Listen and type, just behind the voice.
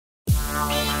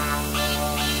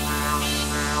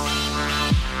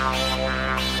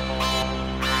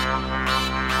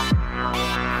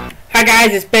Hi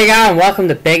guys, it's Big Al and welcome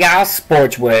to Big Al's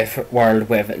Sports World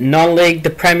with non-league,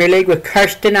 the Premier League with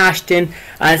Curzon Ashton,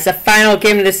 and it's the final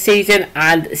game of the season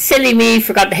and silly me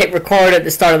forgot to hit record at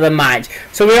the start of the match,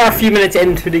 so we are a few minutes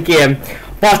into the game.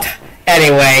 But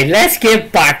anyway, let's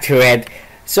get back to it.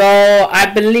 So I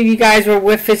believe you guys were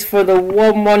with us for the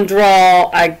 1-1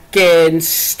 draw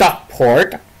against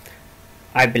Stockport.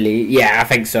 I believe, yeah, I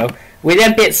think so. We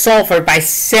then beat Salford by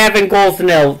 7 goals to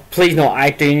 0. Please note, I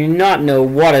do not know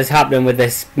what is happening with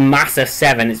this massive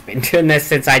 7. It's been doing this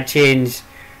since I changed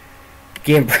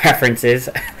game preferences.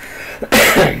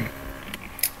 I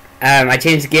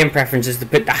changed the game preferences to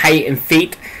put the height in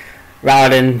feet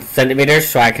rather than centimeters,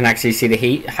 so I can actually see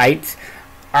the heights.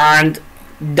 And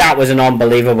that was an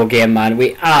unbelievable game, man.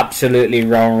 We absolutely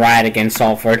ran riot against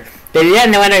Salford. They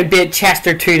went out and beat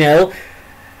Chester 2-0.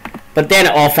 But then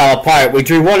it all fell apart. We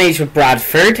drew 1 each with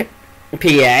Bradford,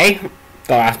 PA. Don't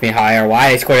ask me how or why.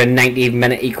 They scored a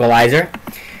 90-minute equaliser.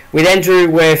 We then drew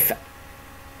with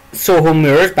Soho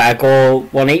Moors by a goal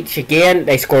 1 each again.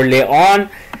 They scored late on.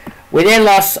 We then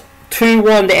lost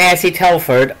 2-1 to AFC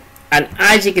Telford. And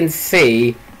as you can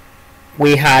see,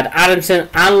 we had Adamson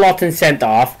and Lawton sent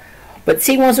off. But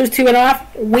see, once it was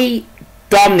 2.5, we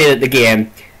dominated the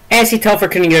game. AFC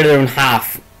Telford couldn't get their own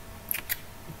half.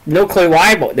 No clue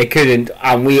why, but they couldn't,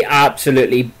 and we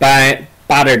absolutely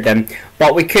battered them.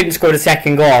 But we couldn't score the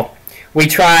second goal. We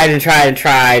tried and tried and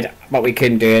tried, but we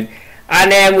couldn't do it.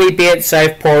 And then we beat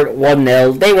Southport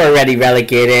 1-0. They were already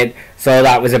relegated, so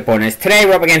that was a bonus. Today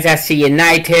we're up against SC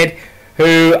United,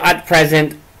 who at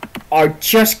present are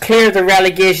just clear of the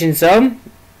relegation zone.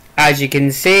 As you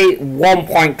can see, 1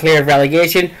 point clear of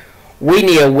relegation. We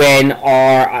need a win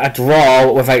or a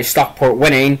draw without Stockport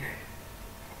winning,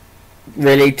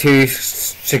 really, to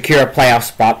secure a playoff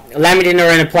spot. Leamington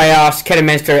are in the playoffs,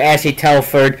 Kidderminster, SC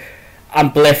Telford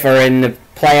and Blyth are in the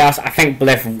playoffs. I think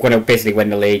Blyth are going to basically win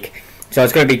the league. So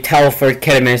it's going to be Telford,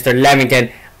 Kidderminster, Leamington,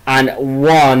 and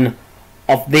one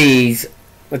of these,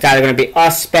 it's either going to be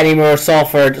us, Spennymoor,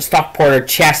 Salford, Stockport or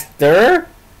Chester.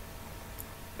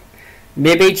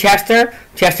 Maybe Chester.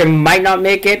 Chester might not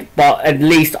make it, but at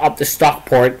least up to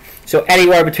Stockport. So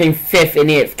anywhere between 5th and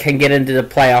 8th can get into the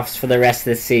playoffs for the rest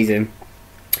of the season.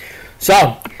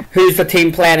 So, who's the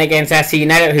team playing against SC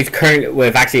United? Who's currently,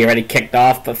 we've actually already kicked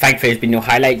off, but thankfully there's been no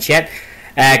highlights yet.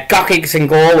 Gockings in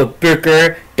goal with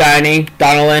Booker, Downey,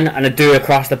 Donnellan, and a duo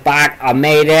across the back.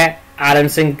 Almeida,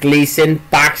 Adamson, Gleeson,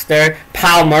 Baxter,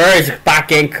 Palmer is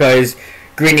back in because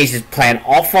Greenidge is playing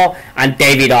awful, and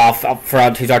David off up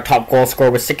front, who's our top goal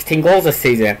scorer with 16 goals this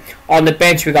season. On the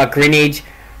bench we got Greenidge.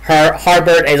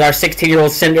 Harbert is our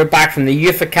 16-year-old centre back from the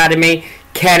youth academy.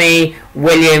 Kenny,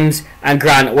 Williams and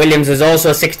Grant. Williams is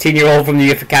also a 16-year-old from the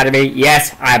youth academy.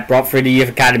 Yes, I brought through the youth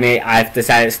academy. I've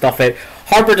decided to stuff it.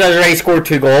 Harbert has already scored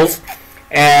 2 goals.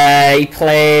 He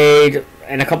played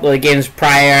in a couple of games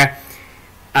prior,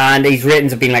 and his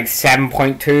ratings have been like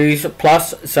 7.2s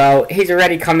plus. So he's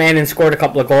already come in and scored a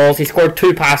couple of goals. He scored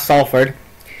 2 past Salford,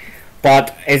 but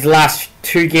his last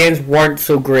 2 games weren't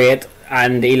so great,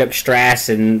 and he looked stressed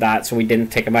and that, so we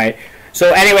didn't take him out.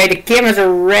 So anyway, the game has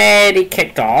already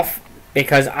kicked off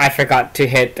because I forgot to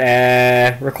hit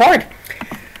record.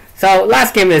 So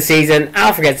last game of the season,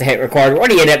 Al forgets to hit record. We're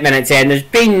only 8 minutes in. There's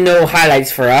been no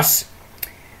highlights for us.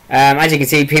 As you can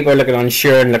see, people are looking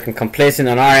unsure and looking complacent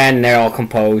on our end, and they're all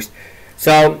composed.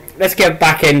 So let's get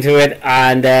back into it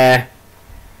and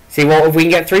see what if we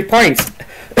can get 3 points.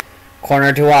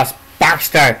 Corner to us.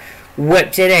 Baxter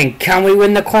whipped it in. Can we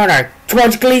win the corner?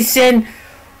 Towards Gleeson.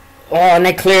 Oh, and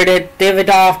they cleared it.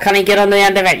 Davidoff, can he get on the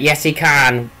end of it? Yes, he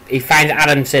can. He finds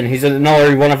Adamson, who's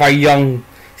another one of our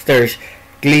youngsters.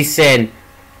 Gleeson.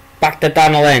 Back to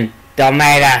Donnellan.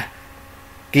 Dalmeida.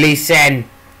 Gleeson.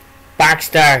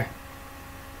 Baxter.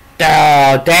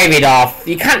 Oh, Davidoff.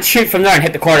 You can't shoot from there and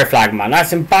hit the corner flag, man.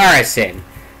 That's embarrassing.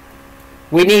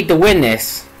 We need to win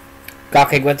this.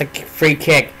 Gocking with the free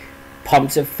kick.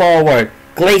 Pumps it forward.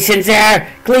 Gleeson's there.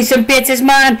 Gleeson beats his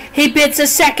man. He beats the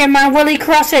second man. Will he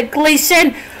cross it?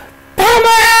 Gleeson.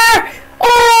 Palmer!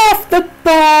 Off the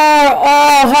bar.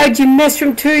 Oh, how'd you miss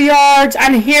from 2 yards?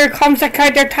 And here comes the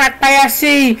counter attack by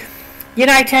SC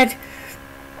United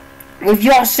with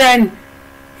Yossen.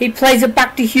 He plays it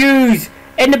back to Hughes.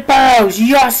 In the bows.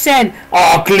 Yossen.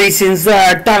 Oh, Gleeson's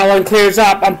there. Donnellan clears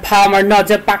up and Palmer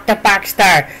nods it back to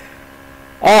Baxter.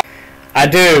 Oh,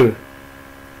 Adu.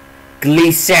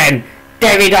 Gleeson.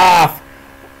 Davidoff.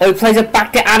 Oh, he plays it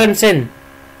back to Adamson.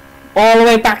 All the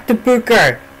way back to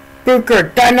Booker. Booker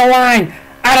down the line.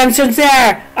 Adamson's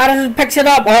there. Adamson picks it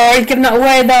up. Oh, he's giving it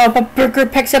away though, but Booker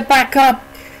picks it back up.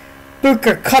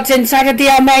 Booker cuts inside of the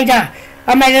Almeida.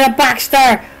 Almeida to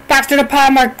Baxter. Baxter to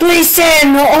Palmer.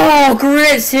 Gleeson! Oh,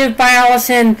 great save by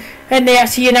Allison and the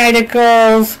FC United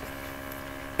goals.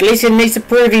 Gleeson needs to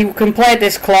prove he can play at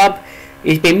this club.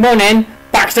 He's been moaning.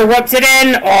 Baxter whips it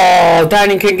in. Oh,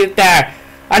 Downing can get there.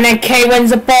 And then Kay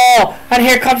wins the ball. And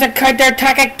here comes a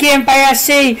counter-attack again by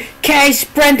SC. Kay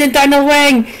sprinting down the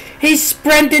wing. He's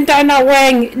sprinting down that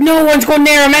wing. No one's going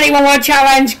near him. Anyone want a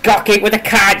challenge? Gocky with a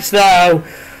catch though.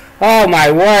 Oh my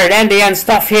word. End-to-end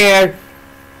stuff here.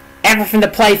 Everything to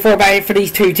play for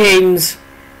these two teams.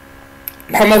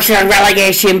 Promotion and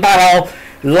relegation battle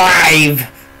live.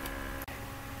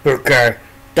 Booker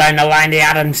down the line to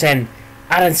Adamson.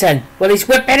 Well, he's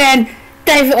whipping in.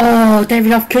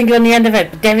 Davidoff couldn't get on the end of it,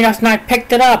 but Davidoff's now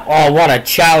picked it up. Oh, what a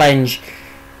challenge.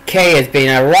 Kay has been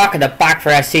a rock at the back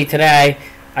for SC today.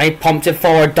 And he pumps it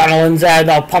forward. Donnellan's there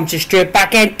though. Pumps it straight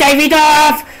back in.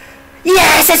 Davidoff!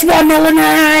 Yes, it's 1-0 in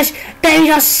Nash.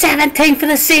 Davidoff 17th for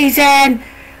the season.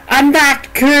 And that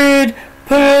could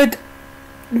put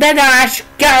the Nash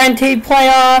guaranteed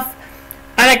playoff.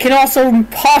 And it can also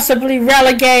possibly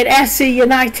relegate SC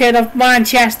United of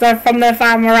Manchester from the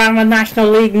FM18 National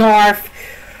League North.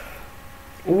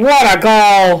 What a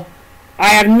goal. I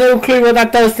have no clue what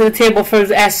that does to the table for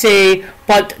SC.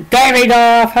 But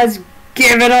Davidoff has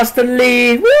given us the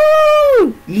lead.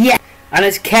 Woo! Yeah. And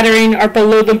it's Kettering are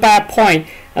below them by a point.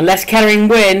 Unless Kettering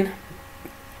win,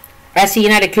 SC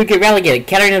United could get relegated.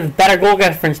 Kettering has better goal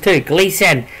difference too.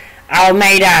 Gleeson.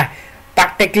 Almeida.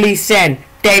 Back to Gleeson.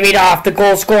 Davidoff, the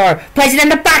goal scorer. Plays it in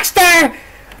the Baxter.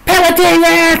 Penalty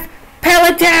there.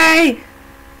 Penalty.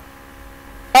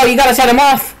 Oh, you gotta set him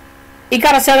off.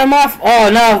 Oh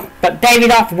no. But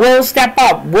Davidoff will step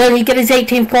up. Will he get his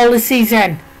 18th goal this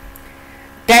season?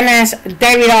 Dennis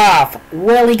Davidoff.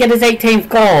 Will he get his 18th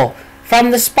goal from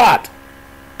the spot?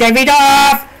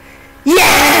 Davidoff.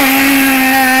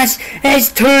 Yes!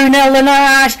 It's 2-0 to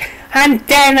Nash. And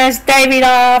Dennis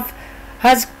Davidoff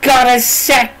has got his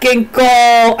second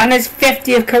goal and his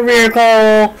 50th career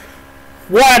goal.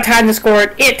 What a time to score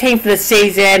it. 18th for the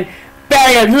season.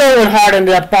 Buried it low and hard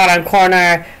into the bottom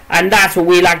corner. And that's what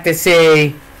we like to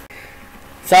see.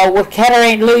 So with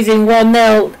Kettering losing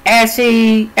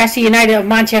 1-0, SC United of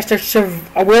Manchester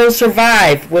will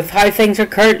survive with how things are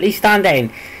currently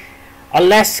standing.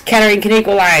 Unless Kettering can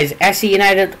equalise, SC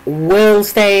United will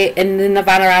stay in the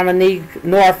Vanarama League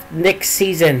North next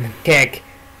season. Kick.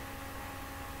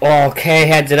 Okay,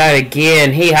 heads it out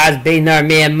again. He has been their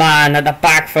main man at the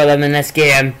back for them in this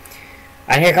game.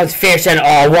 And here comes Fearson.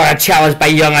 Oh, what a challenge by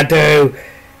Young Adu.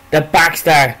 The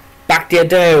Baxter. Back to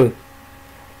Adu.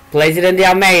 Plays it into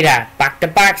Almeida. Back to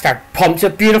Baxter. Pumps a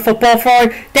beautiful ball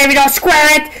forward. Davidoff square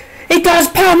it. He does.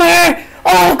 Palmer.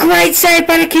 Oh, great save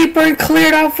by the keeper and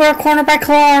cleared out for a corner by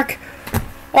Clark.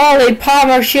 Ollie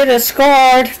Palmer should have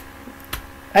scored.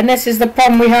 And this is the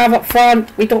problem we have up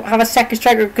front. We don't have a second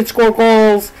striker who can score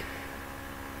goals.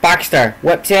 Baxter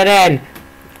whips it in.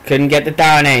 Couldn't get the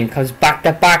down in. Comes back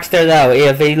to Baxter though.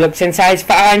 If he looks inside, he's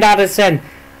behind Addison.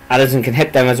 Addison can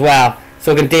hit them as well.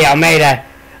 So can D. Almeida.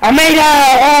 Almeida!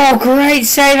 Oh, great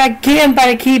save again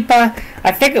by the keeper.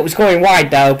 I think it was going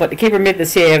wide though, but the keeper made the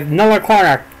save. Another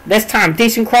corner. This time,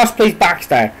 decent cross, please,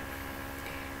 Baxter.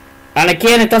 And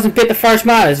again, it doesn't beat the first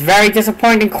man. It's very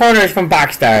disappointing corners from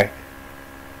Baxter.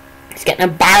 It's getting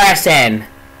embarrassing.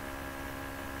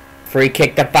 Free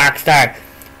kick to Baxter.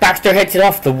 Baxter hits it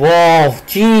off the wall.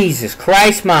 Jesus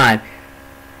Christ, man.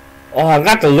 Oh, I've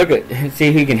got to look at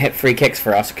see who can hit free kicks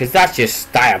for us, because that's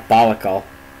just diabolical.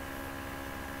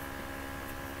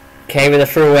 Okay, with a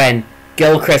throw in.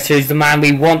 Gilchrist, who's the man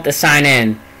we want to sign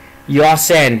in.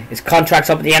 Yosin, his contract's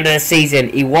up at the end of the season.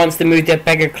 He wants to move to a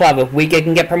bigger club. If we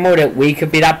can get promoted, we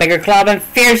could be that bigger club. And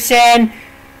Fearson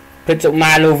puts it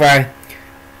mile over.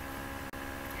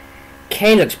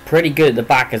 Kay looks pretty good at the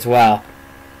back as well.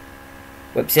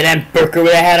 Whips it in. Booker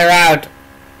with a header out.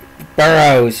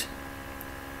 Burrows.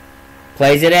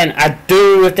 Plays it in.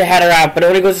 Adu with the header out, but it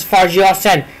only goes as far as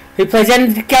Yosin, who plays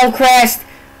into Gilchrist.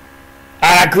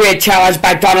 And a great challenge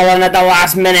by Donnellan at the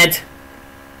last minute.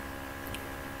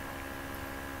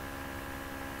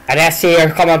 And SC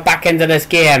are coming back into this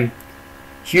game.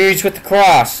 Hughes with the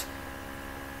cross.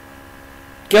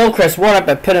 Gilchrist won it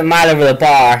but put it mile over the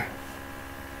bar.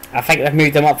 I think they've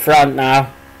moved him up front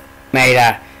now.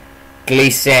 Maida.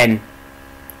 Gleeson.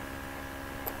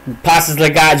 Passes the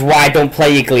guys wide, don't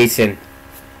play you, Gleeson.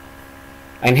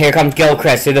 And here comes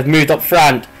Gilchrist, who they've moved up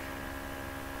front.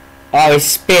 Oh, he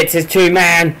spits his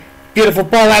two-man. Beautiful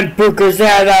ball, and Booker's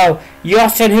there though.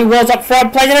 Yosin, who was up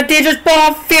front, plays in a dangerous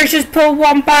ball. Fierce has pulled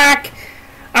one back.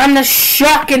 And the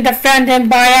shocking defending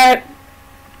by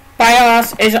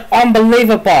us is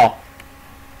unbelievable.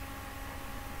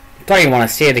 Don't even want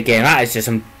to see it again. That is just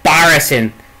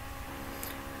embarrassing.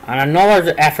 And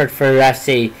another effort for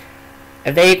FC.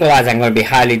 If they equalise, I'm going to be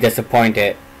highly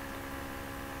disappointed.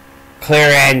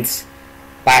 Clearance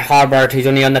by Harbert, who's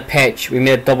only on the pitch. We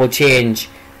made a double change.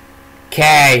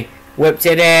 Kay whips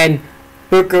it in.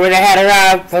 Booker with a header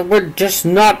out, but we're just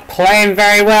not playing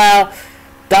very well.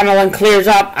 Donovan clears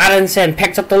up. Adamson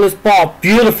picks up the loose ball.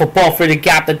 Beautiful ball through the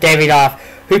gap to Davidoff,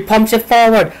 who pumps it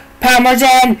forward. Palmer's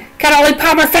in. Can Ollie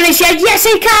Palmer finish yet? Yes,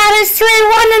 he can. It's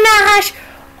 3-1 in Nash.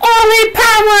 Ollie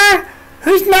Palmer,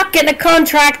 who's not getting a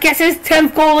contract, gets his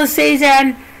 10th goal this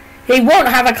season. He won't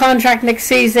have a contract next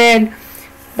season.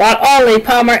 But Ollie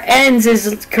Palmer ends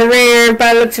his career,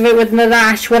 by the looks of it, with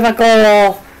Nash with a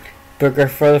goal. Booker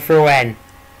for the throw-in.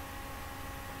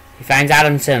 He finds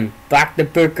Adamson. Back to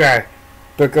Booker.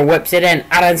 Booker whips it in.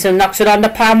 Adamson knocks it on to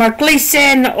Palmer.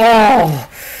 Gleeson! Oh!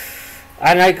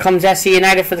 And out comes SC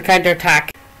United for the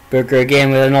counter-attack. Booker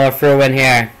again with another throw-in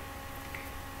here.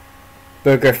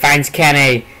 Booker finds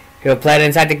Kenny. He'll play it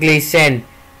inside to Gleeson.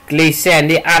 Gleeson,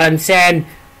 the Adamson,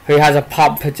 who has a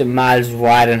pop, puts it miles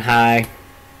wide and high.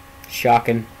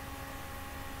 Shocking.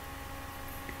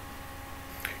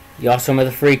 Yossam with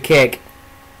a free kick.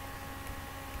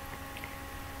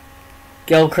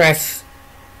 Gilchrist.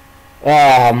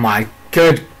 Oh my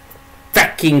good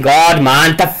fucking god,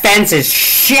 man. Defense is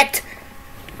shit.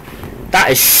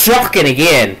 That is shocking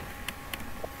again.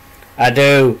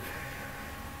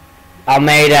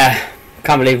 Almeida.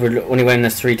 Can't believe we're only winning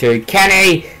this 3-2.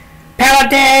 Kenny.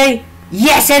 Penalty.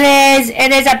 Yes, it is.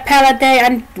 It is a penalty.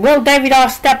 And will Davidoff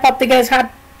step up to get his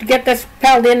hat to get this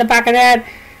penalty in the back of the head?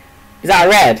 Is that a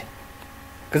red?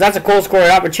 Because that's a goal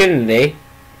scoring opportunity.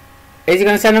 Is he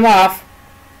going to send him off?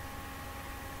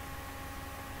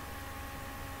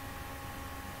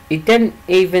 He didn't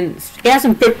even... He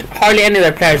hasn't booked hardly any of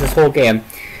their players this whole game.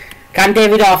 Can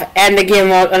Davidoff end the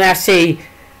game on FC?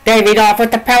 Davidoff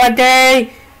with the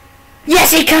penalty.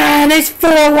 Yes, he can. It's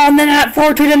 4-1 to Nash,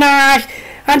 4-2 to Nash.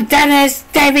 And Dennis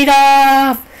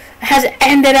Davidoff has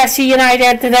ended FC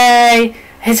United today.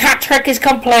 His hat-trick is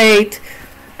complete.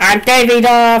 And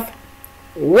Davidoff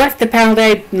with the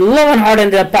penalty, low and hard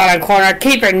into the bottom corner.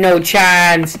 Keeper no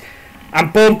chance.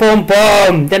 And boom, boom,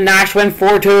 boom. The Nash win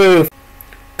 4-2.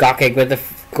 Gokic with the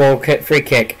goal kick, free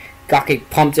kick. Gokic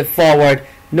pumps it forward.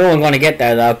 No one going to get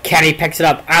there though. Kenny picks it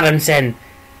up. Adamson,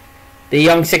 the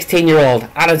young 16-year-old.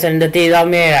 Adamson to Di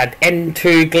Almeida.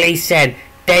 Into Gleeson.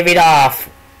 Davidoff.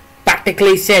 Back to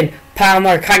Gleeson.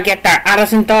 Palmer can't get there.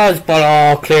 Addison does, but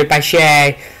oh, cleared by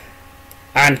Shea.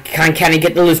 And can Kenny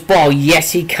get the loose ball?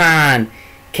 Yes, he can.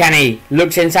 Kenny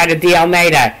looks inside of Di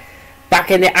Almeida.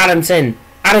 Back into Adamson.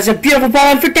 Adamson, beautiful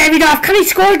ball in for Davidoff. Can he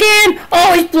score again?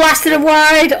 Oh, he's blasted it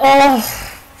wide. Oh.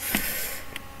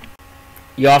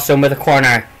 Yossam with a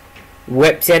corner.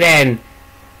 Whips it in.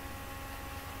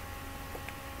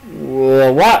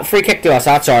 What? Free kick to us.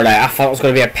 That's alright. I thought it was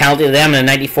going to be a penalty to them in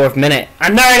the 94th minute.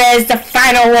 And there it is. The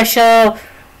final whistle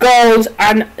goes.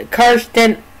 And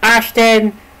Curzon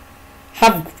Ashton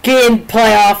have gained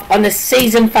playoff on the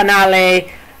season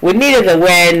finale. We needed a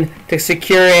win to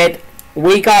secure it.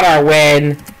 We got our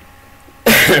win.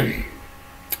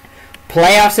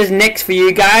 Playoffs is next for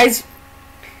you guys.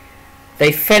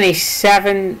 They finished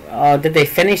did they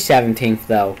finish 17th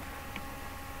though?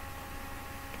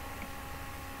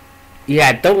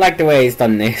 Yeah, don't like the way he's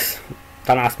done this.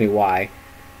 Don't ask me why.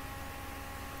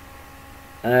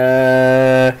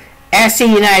 SC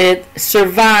United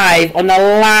survive on the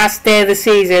last day of the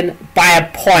season by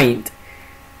a point.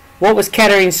 What was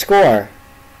Kettering's score?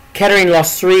 Kettering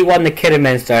lost 3-1 to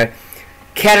Kidderminster.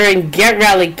 Kettering get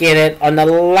relegated on the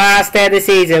last day of the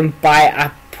season by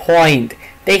a point.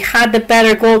 They had the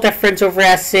better goal difference over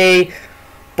SC,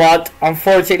 but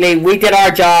unfortunately we did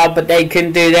our job, but they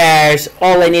couldn't do theirs.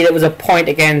 All they needed was a point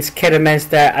against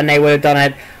Kidderminster and they would have done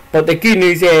it. But the good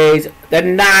news is the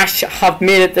Nash have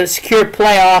made it to secure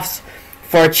playoffs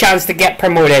for a chance to get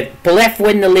promoted. Blyth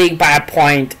win the league by a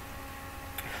point,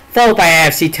 followed by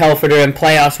AFC Telford in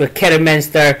playoffs with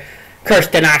Kidderminster,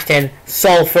 Curzon Ashton,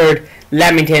 Salford,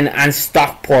 Leamington and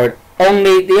Stockport. The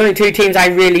only two teams I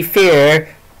really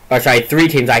fear, or sorry, three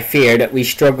teams I fear that we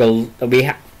struggle,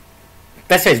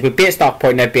 this is, we beat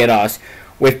Stockport and they beat us.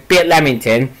 We've beat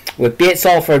Leamington, we've beat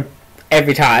Salford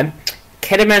every time.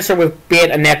 Kidderminster we've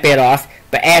beat and they beat us,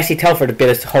 but AFC Telford have beat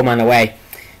us home and away.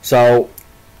 So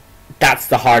that's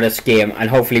the hardest game, and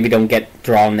hopefully we don't get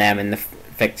drawn them in the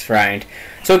fixed round.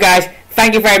 So guys,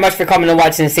 thank you very much for coming and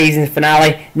watching the season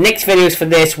finale. Next videos for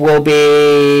this will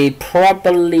be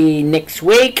probably next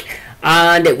week,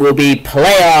 and it will be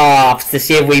playoffs to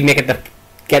see if we make it to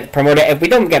get promoted. If we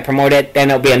don't get promoted, then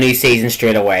it'll be a new season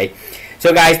straight away.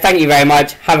 So guys, thank you very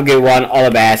much. Have a good one. All the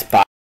best. Bye.